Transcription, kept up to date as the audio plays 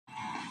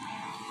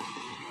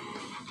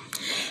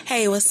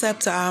Hey, what's up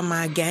to all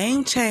my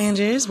game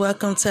changers?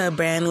 Welcome to a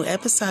brand new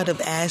episode of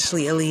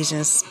Ashley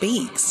Elysian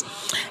Speaks.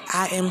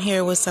 I am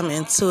here with some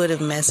intuitive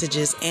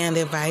messages and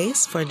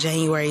advice for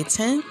January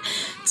 10th,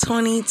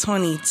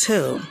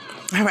 2022.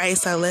 All right,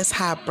 so let's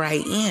hop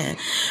right in.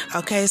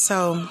 Okay,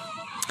 so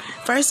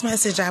first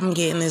message I'm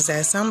getting is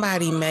that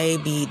somebody may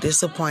be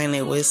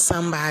disappointed with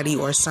somebody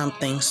or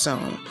something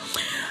soon.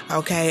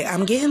 Okay,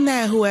 I'm getting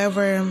that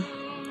whoever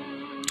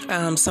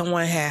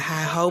someone had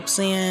high hopes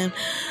in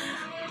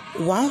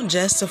won't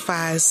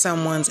justify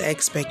someone's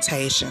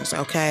expectations,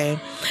 okay?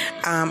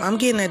 I'm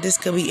getting that this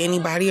could be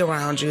anybody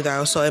around you,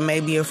 though. So it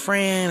may be a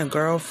friend, a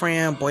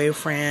girlfriend,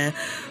 boyfriend,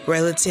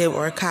 relative,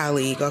 or a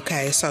colleague,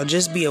 okay? So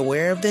just be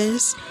aware of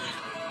this.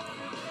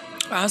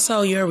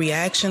 Also, your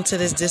reaction to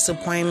this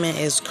disappointment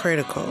is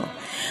critical,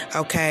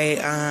 okay?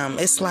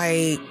 It's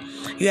like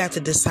you have to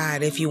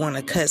decide if you want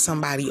to cut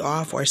somebody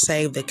off or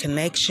save the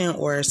connection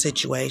or a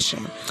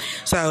situation.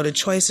 So the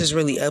choice is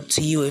really up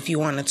to you if you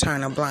want to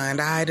turn a blind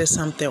eye to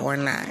something or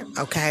not,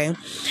 okay?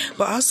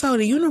 But also,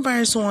 the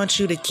universe wants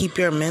you to keep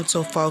your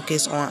mental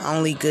focus on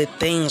only good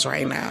things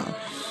right now.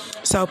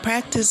 So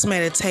practice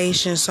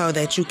meditation so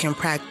that you can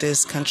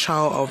practice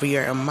control over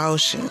your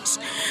emotions,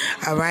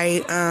 all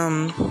right?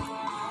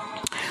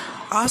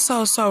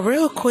 Also, so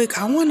real quick,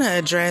 I want to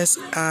address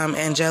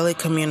angelic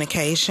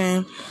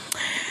communication.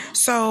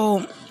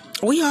 So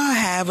we all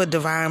have a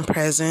divine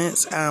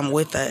presence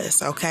with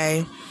us,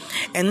 okay?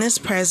 And this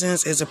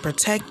presence is a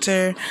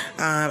protector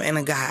and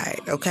a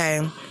guide,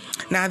 okay?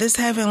 Now, this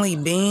heavenly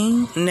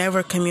being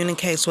never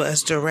communicates with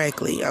us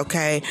directly,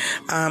 okay?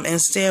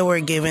 Instead,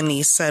 we're given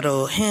these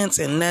subtle hints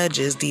and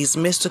nudges, these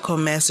mystical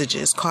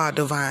messages called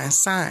divine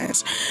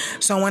signs.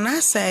 So when I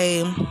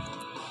say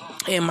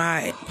in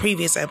my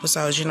previous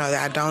episodes, that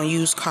I don't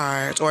use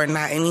cards, or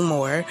not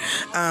anymore,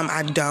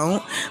 I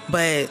don't,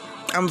 but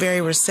I'm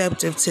very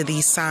receptive to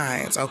these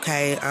signs,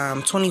 okay,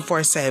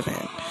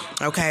 24/7,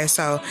 okay,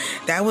 so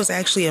that was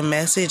actually a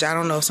message. I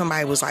don't know if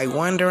somebody was like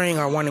wondering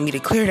or wanted me to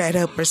clear that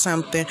up or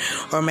something,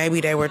 or maybe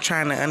they were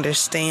trying to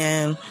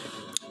understand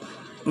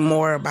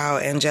more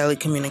about angelic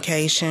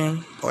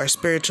communication or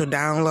spiritual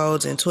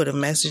downloads, intuitive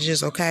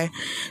messages, okay.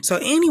 So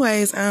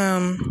anyways,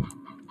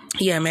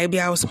 yeah,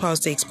 maybe I was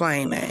supposed to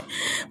explain that.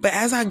 But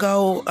as I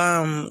go,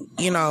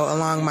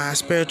 along my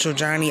spiritual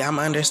journey, I'm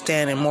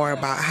understanding more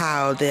about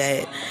how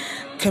that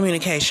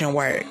communication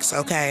works,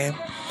 okay?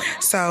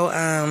 So,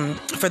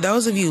 for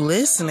those of you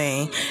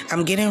listening,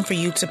 I'm getting for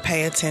you to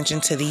pay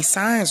attention to these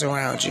signs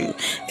around you.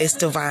 It's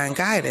divine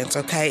guidance,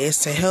 okay? It's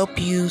to help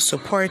you,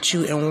 support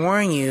you, and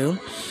warn you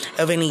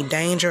of any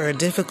danger or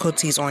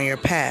difficulties on your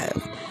path.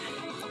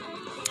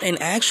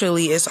 And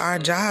actually, it's our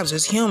jobs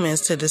as humans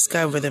to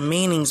discover the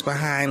meanings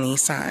behind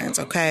these signs,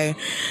 okay?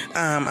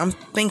 I'm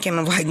thinking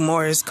of like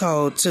Morse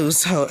code too.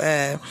 So,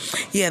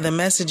 the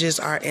messages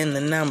are in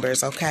the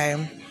numbers,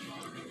 okay?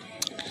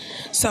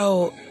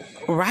 So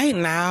right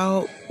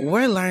now,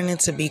 we're learning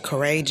to be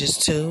courageous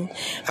too,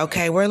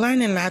 okay? We're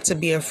learning not to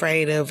be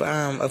afraid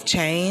of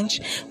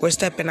change. We're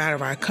stepping out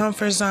of our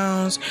comfort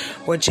zones.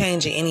 We're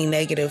changing any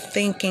negative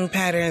thinking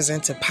patterns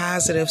into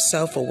positive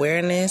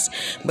self-awareness,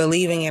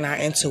 believing in our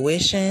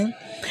intuition,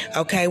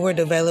 okay? We're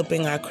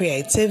developing our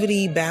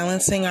creativity,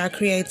 balancing our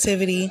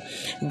creativity,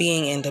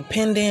 being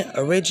independent,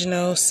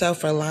 original,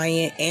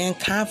 self-reliant, and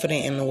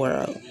confident in the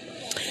world.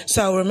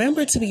 So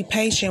remember to be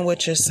patient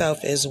with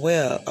yourself as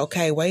well,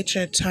 okay? Wait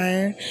your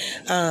turn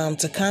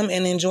to come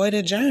and enjoy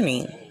the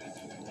journey.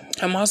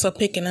 I'm also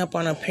picking up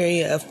on a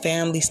period of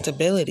family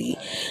stability,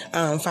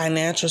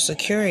 financial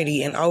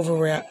security, and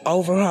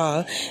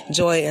overall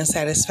joy and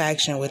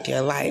satisfaction with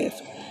your life.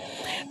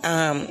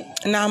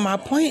 Now, my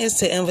point is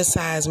to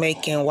emphasize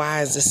making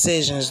wise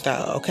decisions,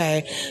 though,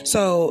 okay?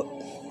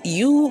 So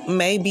you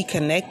may be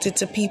connected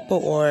to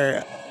people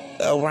or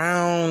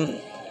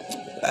around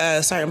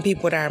certain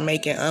people that are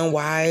making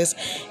unwise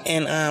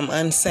and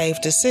unsafe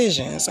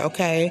decisions,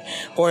 okay?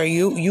 Or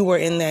you were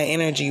in that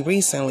energy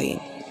recently.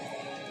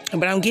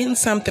 But I'm getting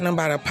something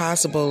about a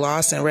possible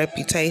loss in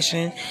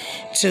reputation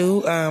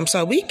too.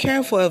 So be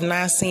careful of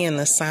not seeing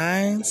the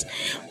signs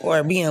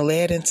or being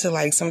led into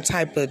like some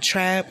type of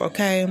trap,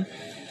 okay?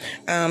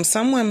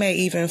 Someone may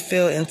even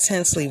feel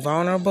intensely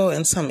vulnerable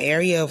in some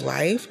area of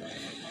life.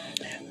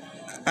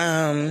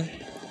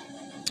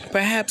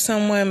 Perhaps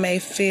someone may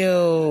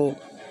feel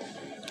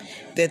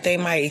that they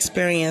might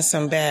experience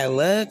some bad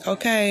luck,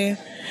 okay?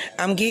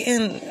 I'm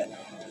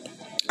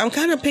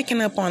kind of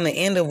picking up on the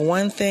end of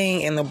one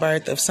thing and the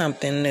birth of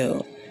something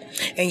new.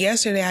 And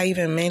yesterday I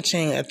even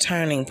mentioned a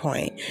turning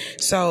point.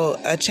 So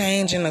a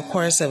change in the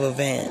course of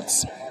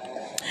events.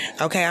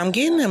 Okay, I'm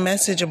getting a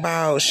message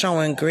about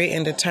showing grit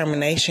and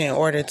determination in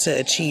order to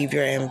achieve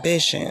your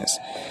ambitions.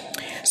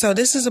 So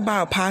this is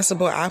about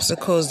possible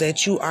obstacles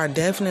that you are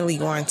definitely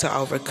going to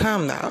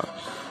overcome though.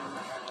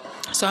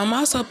 So I'm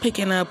also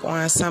picking up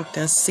on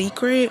something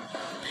secret,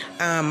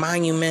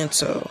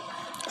 monumental,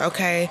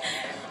 okay?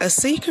 A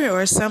secret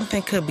or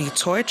something could be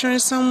torturing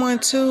someone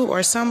too,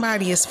 or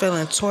somebody is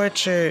feeling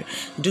tortured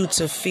due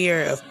to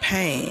fear of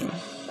pain.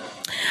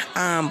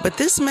 But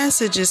this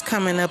message is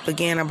coming up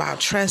again about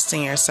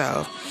trusting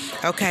yourself.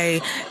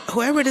 Okay,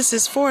 whoever this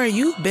is for,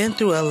 you've been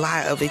through a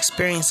lot of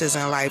experiences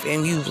in life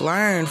and you've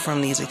learned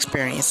from these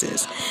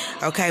experiences.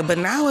 Okay, but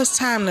now it's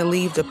time to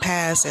leave the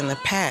past in the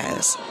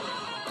past.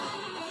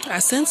 I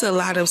sense a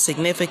lot of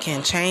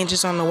significant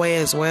changes on the way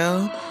as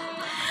well.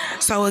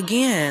 So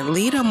again,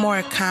 lead a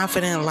more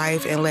confident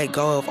life and let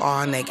go of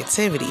all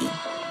negativity.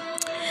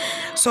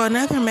 So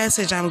another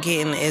message I'm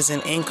getting is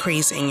an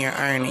increase in your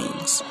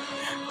earnings.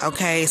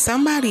 Okay,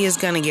 somebody is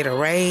going to get a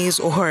raise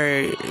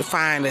or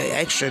find an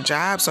extra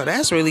job. So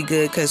that's really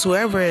good because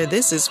whoever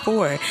this is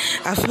for,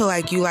 I feel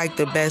like you like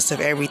the best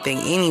of everything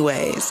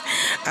anyways.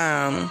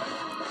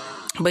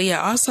 But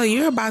yeah, also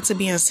you're about to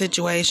be in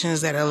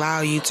situations that allow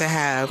you to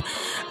have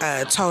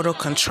total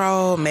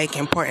control, make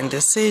important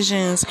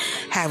decisions,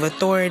 have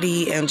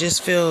authority, and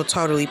just feel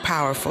totally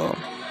powerful.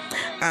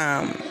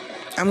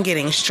 I'm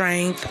getting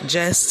strength,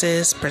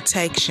 justice,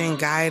 protection,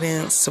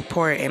 guidance,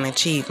 support, and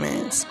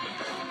achievements.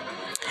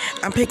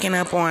 I'm picking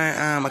up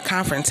on a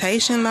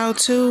confrontation though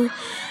too.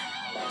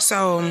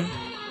 So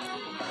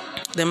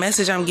the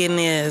message I'm getting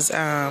is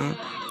a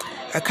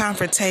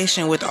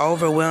confrontation with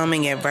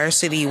overwhelming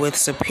adversity with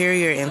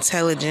superior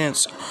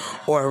intelligence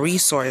or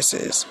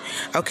resources.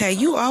 Okay,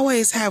 you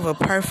always have a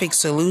perfect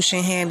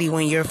solution handy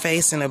when you're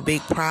facing a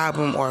big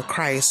problem or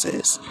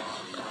crisis.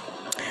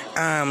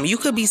 You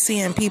could be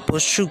seeing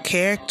people's true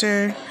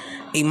character,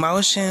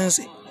 emotions,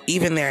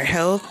 even their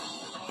health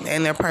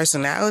and their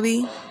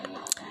personality.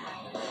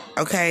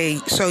 Okay,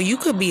 so you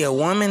could be a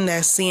woman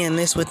that's seeing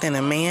this within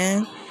a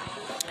man.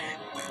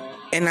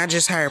 And I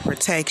just heard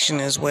protection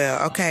as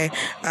well. Okay.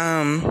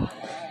 And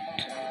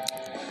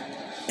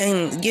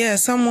yeah,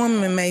 some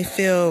women may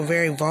feel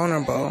very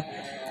vulnerable.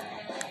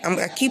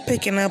 I keep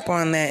picking up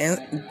on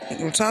that,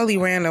 and totally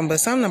random, but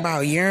something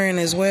about urine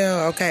as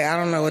well. Okay, I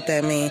don't know what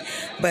that means,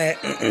 but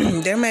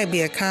there may be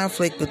a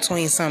conflict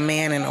between some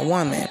man and a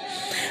woman.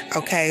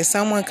 Okay,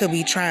 someone could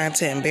be trying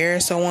to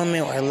embarrass a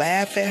woman or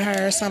laugh at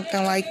her or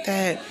something like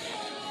that.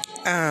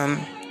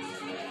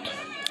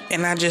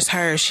 And I just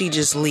heard she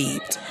just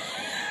leaped.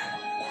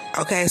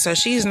 Okay, so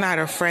she's not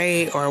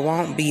afraid or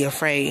won't be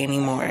afraid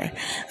anymore.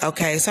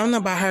 Okay, something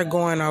about her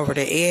going over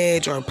the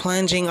edge or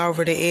plunging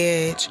over the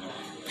edge.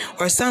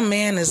 Or some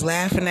man is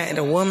laughing at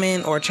the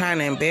woman or trying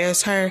to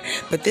embarrass her,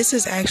 but this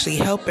is actually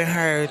helping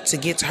her to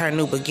get to her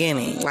new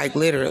beginning, like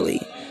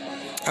literally.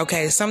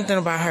 Okay, something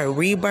about her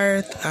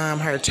rebirth,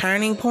 her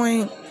turning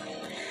point.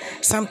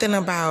 Something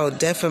about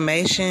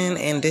defamation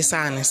and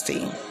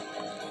dishonesty.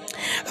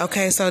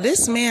 Okay, so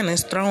this man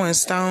is throwing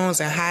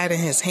stones and hiding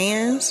his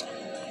hands.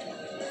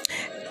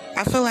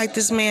 I feel like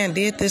this man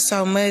did this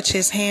so much,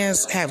 his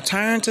hands have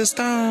turned to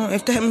stone,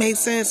 if that makes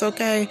sense,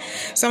 okay?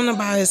 Something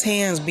about his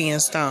hands being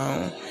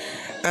stone.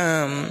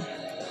 And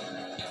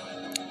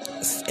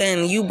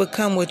you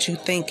become what you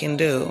think and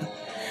do,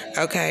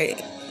 okay?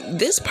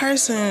 This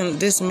person,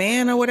 this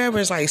man or whatever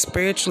is like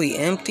spiritually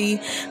empty,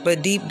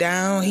 but deep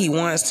down he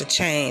wants to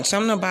change.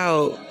 Something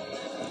about,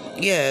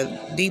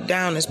 deep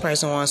down this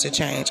person wants to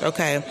change,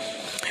 okay?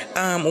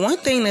 One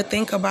thing to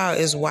think about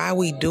is why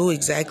we do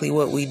exactly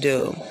what we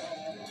do.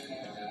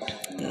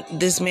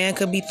 This man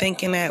could be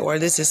thinking that, or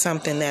this is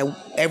something that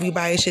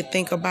everybody should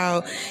think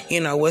about.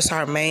 You know, what's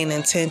our main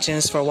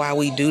intentions for why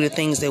we do the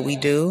things that we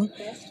do?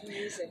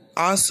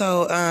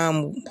 Also,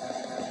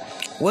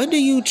 what do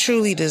you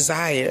truly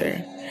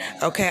desire?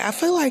 Okay, I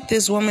feel like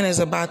this woman is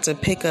about to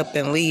pick up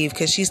and leave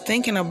because she's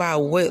thinking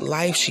about what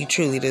life she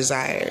truly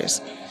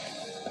desires.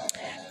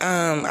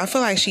 I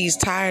feel like she's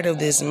tired of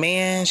this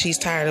man. She's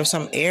tired of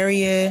some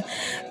area.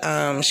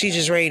 She's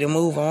just ready to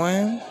move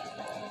on.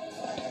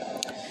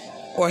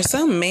 Or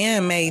some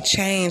man may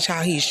change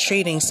how he's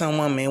treating some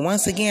woman.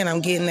 Once again,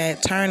 I'm getting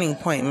that turning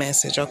point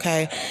message,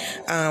 okay?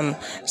 But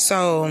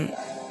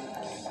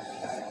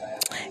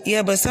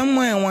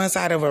someone wants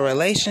out of a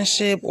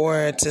relationship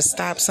or to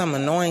stop some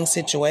annoying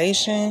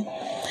situation.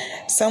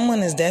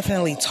 Someone is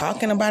definitely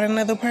talking about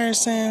another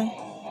person.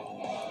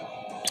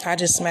 I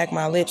just smacked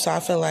my lips, so I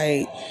feel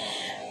like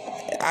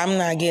I'm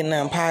not getting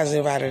nothing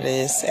positive out of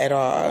this at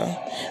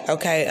all.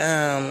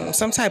 Okay,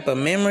 some type of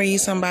memory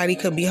somebody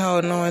could be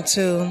holding on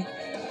to.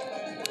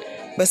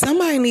 But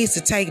somebody needs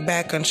to take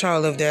back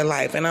control of their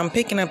life. And I'm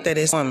picking up that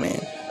it's woman.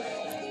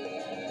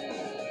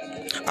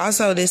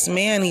 Also, this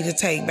man needs to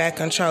take back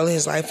control of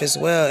his life as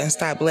well and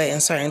stop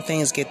letting certain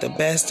things get the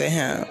best of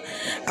him.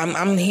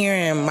 I'm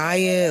hearing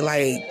Maya,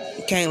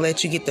 like, can't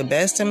let you get the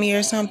best of me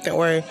or something.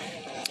 Or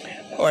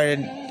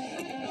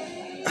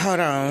hold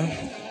on.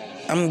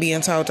 I'm being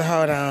told to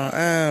hold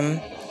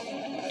on.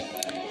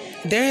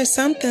 There is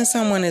something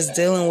someone is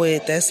dealing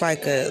with that's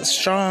like a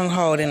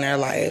stronghold in their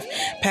life,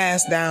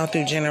 passed down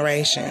through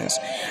generations.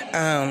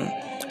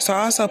 So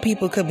also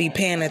people could be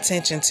paying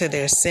attention to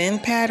their sin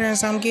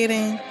patterns I'm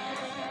getting.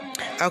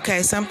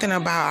 Okay, something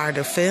about our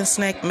defense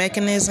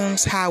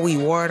mechanisms, how we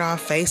ward off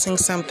facing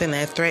something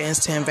that threatens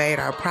to invade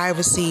our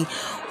privacy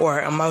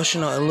or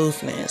emotional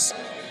aloofness.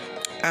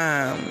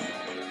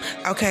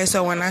 Okay,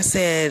 so when I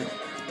said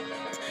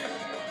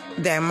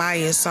that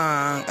Maya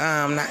song,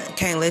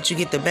 Can't Let You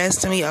Get the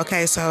Best of Me.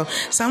 Okay, so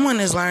someone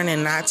is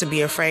learning not to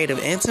be afraid of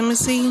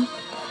intimacy.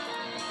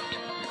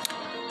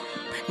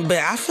 But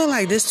I feel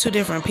like there's two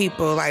different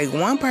people. Like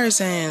one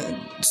person,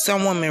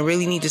 some women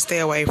really need to stay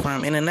away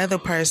from, and another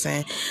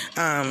person,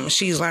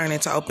 she's learning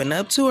to open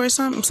up to, or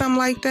something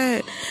like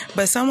that.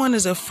 But someone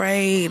is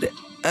afraid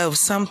of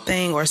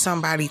something or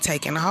somebody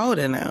taking hold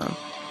of them.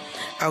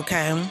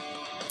 Okay.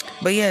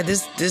 But yeah,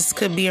 this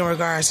could be in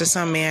regards to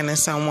some man and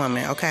some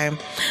woman, okay?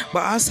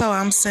 But also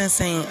I'm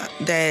sensing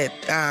that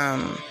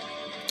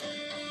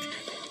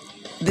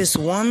this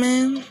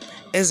woman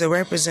is a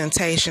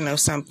representation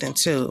of something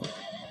too.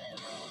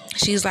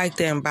 She's like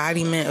the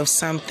embodiment of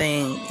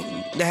something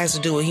that has to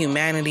do with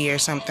humanity or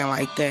something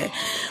like that.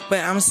 But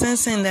I'm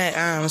sensing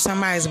that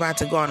somebody's about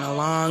to go on a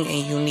long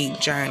and unique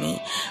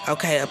journey,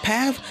 okay? A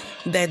path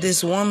that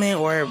this woman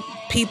or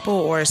people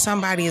or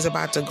somebody is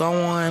about to go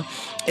on,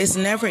 it's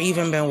never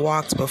even been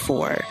walked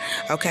before,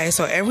 okay?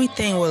 So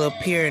everything will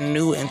appear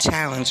new and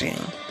challenging,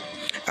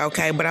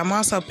 okay? But I'm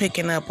also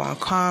picking up on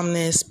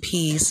calmness,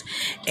 peace,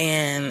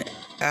 and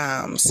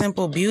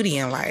simple beauty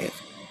in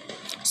life.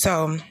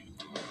 So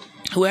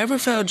whoever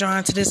felt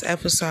drawn to this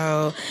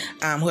episode,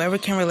 whoever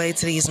can relate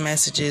to these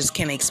messages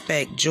can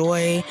expect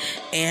joy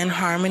and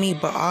harmony,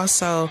 but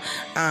also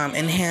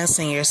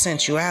enhancing your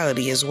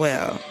sensuality as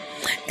well.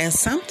 And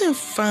something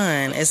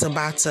fun is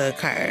about to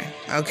occur,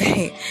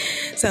 okay?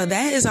 So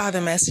that is all the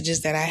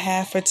messages that I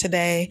have for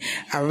today.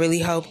 I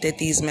really hope that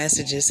these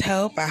messages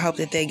help. I hope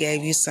that they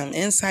gave you some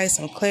insight,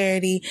 some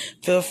clarity.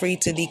 Feel free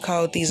to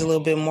decode these a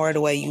little bit more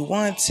the way you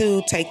want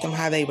to. Take them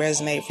how they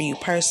resonate for you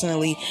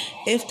personally.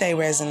 If they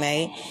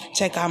resonate,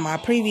 check out my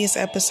previous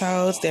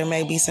episodes. There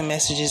may be some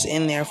messages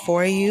in there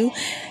for you.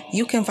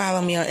 You can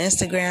follow me on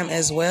Instagram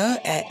as well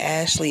at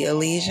Ashley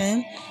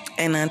Elysian.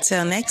 And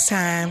until next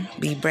time,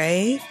 be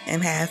brave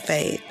and have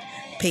faith.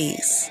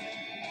 Peace.